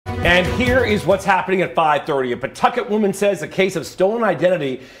And here is what's happening at 5:30. A Pawtucket woman says a case of stolen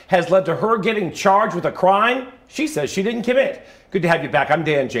identity has led to her getting charged with a crime she says she didn't commit. Good to have you back. I'm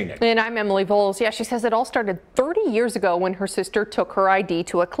Dan Janik. And I'm Emily Voles. Yeah, she says it all started 30 years ago when her sister took her ID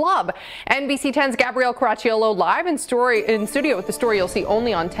to a club. NBC 10's Gabrielle Caracciolo live in studio with the story you'll see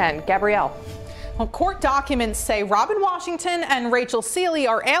only on 10. Gabrielle. Well, court documents say Robin Washington and Rachel Seeley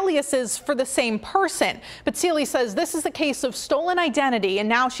are aliases for the same person. But Seeley says this is a case of stolen identity, and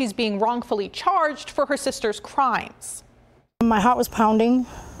now she's being wrongfully charged for her sister's crimes. My heart was pounding.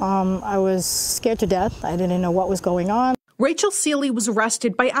 I was scared to death. I didn't know what was going on. Rachel Seeley was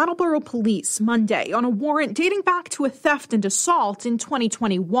arrested by Attleboro police Monday on a warrant dating back to a theft and assault in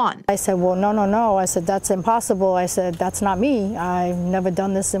 2021. I said, well, no. I said, that's impossible. I said, that's not me. I've never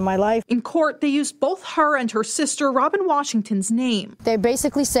done this in my life. In court, they used both her and her sister, Robin Washington's name. They're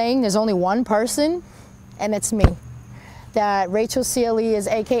basically saying there's only one person, and it's me. That Rachel Seeley is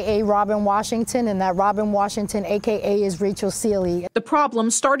AKA Robin Washington, and that Robin Washington AKA is Rachel Seeley. The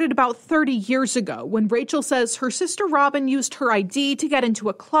problem started about 30 years ago when Rachel says her sister Robin used her ID to get into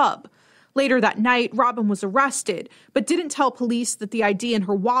a club. Later that night, Robin was arrested, but didn't tell police that the ID in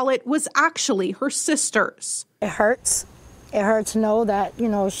her wallet was actually her sister's. It hurts. It hurts to know that,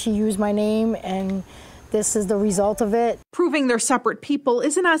 she used my name and this is the result of it. Proving they're separate people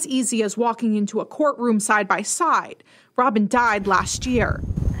isn't as easy as walking into a courtroom side by side. Robin died last year.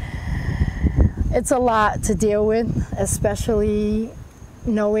 It's a lot to deal with, especially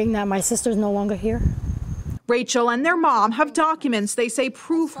knowing that my sister's no longer here. Rachel and their mom have documents they say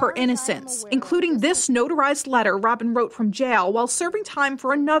prove her innocence, including this notarized letter Robin wrote from jail while serving time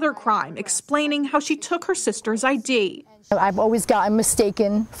for another crime, explaining how she took her sister's ID. I've always gotten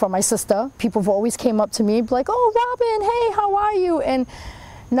mistaken for my sister. People have always came up to me like, oh, Robin, hey, how are you? And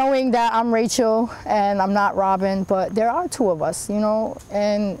knowing that I'm Rachel and I'm not Robin, but there are two of us,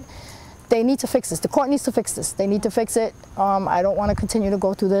 and they need to fix this. The court needs to fix this. They need to fix it. I don't want to continue to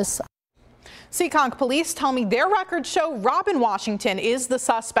go through this. Seekonk police tell me their records show Robin Washington is the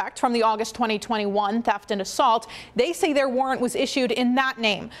suspect from the August 2021 theft and assault. They say their warrant was issued in that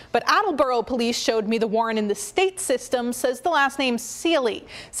name. But Attleboro police showed me the warrant in the state system says the last name Seeley.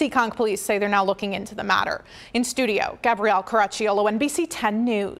 Seekonk police say they're now looking into the matter. In studio, Gabrielle Caracciolo, NBC 10 News.